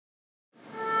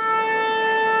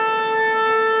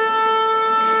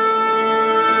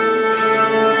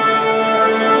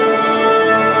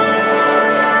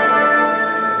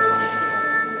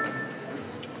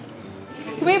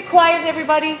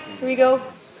everybody. Here we go.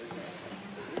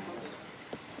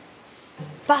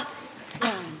 Ba.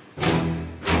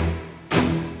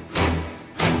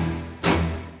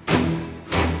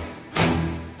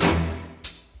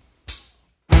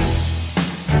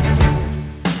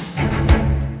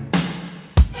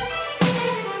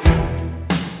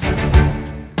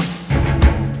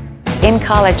 In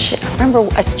college, I remember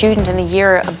a student in the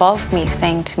year above me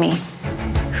saying to me,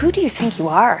 "Who do you think you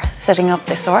are setting up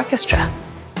this orchestra?"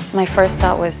 My first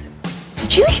thought was,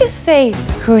 did you just say,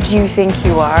 "Who do you think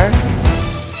you are?"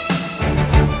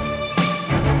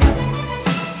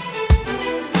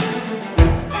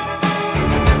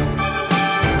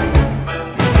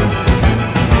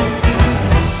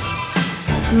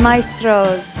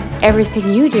 Maestros, everything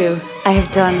you do, I have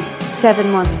done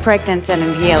 7 months pregnant and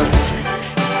in heels.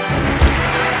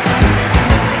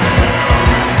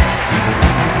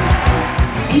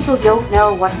 People don't know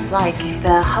what it's like.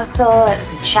 The hustle,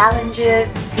 the challenges.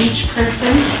 Each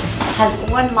person has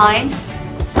one line.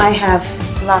 I have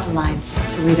a lot of lines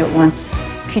to read at once.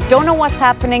 If you don't know what's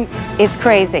happening, it's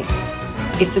crazy.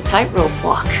 It's a tightrope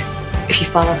walk. If you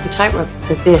fall off the tightrope,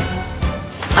 that's it.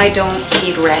 I don't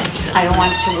need rest. I don't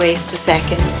want to waste a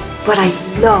second. But I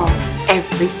love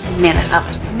every minute of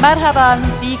it. مرحبا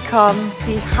بكم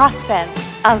في حفل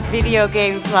الفيديو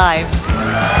جيمز لايف.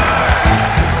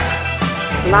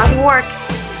 It's a lot of work,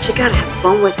 but you gotta have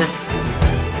fun with it.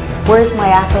 Where's my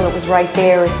apple? It was right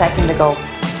there a second ago.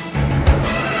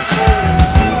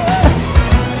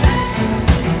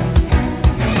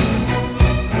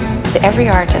 Every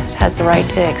artist has the right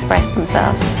to express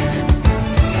themselves.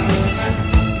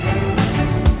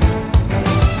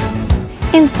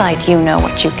 Inside, you know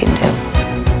what you can do.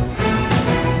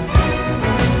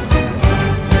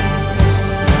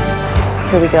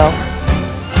 Here we go.